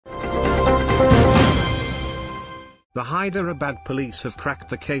The Hyderabad police have cracked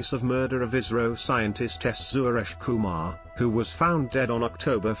the case of murder of ISRO scientist S Suresh Kumar, who was found dead on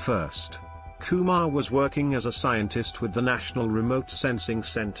October 1. Kumar was working as a scientist with the National Remote Sensing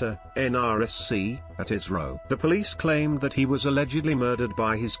Center, NRSC, at ISRO. The police claimed that he was allegedly murdered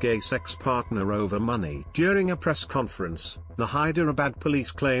by his gay sex partner over money. During a press conference, the Hyderabad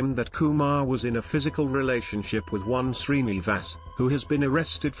police claimed that Kumar was in a physical relationship with one Srinivas, who has been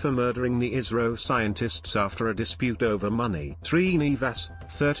arrested for murdering the ISRO scientists after a dispute over money. Srinivas,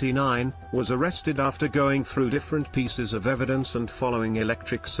 39, was arrested after going through different pieces of evidence and following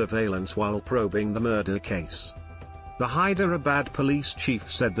electric surveillance while probing the murder case. The Hyderabad police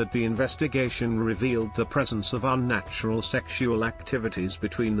chief said that the investigation revealed the presence of unnatural sexual activities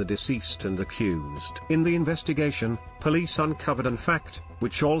between the deceased and accused. In the investigation, police uncovered an fact,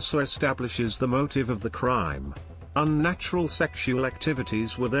 which also establishes the motive of the crime. Unnatural sexual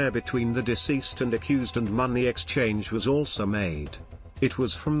activities were there between the deceased and accused, and money exchange was also made. It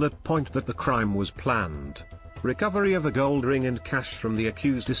was from that point that the crime was planned. Recovery of a gold ring and cash from the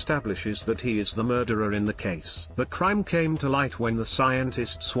accused establishes that he is the murderer in the case. The crime came to light when the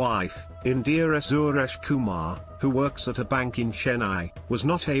scientist's wife, Indira Suresh Kumar, who works at a bank in Chennai, was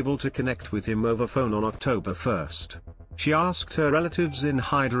not able to connect with him over phone on October 1. She asked her relatives in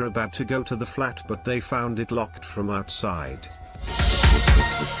Hyderabad to go to the flat, but they found it locked from outside.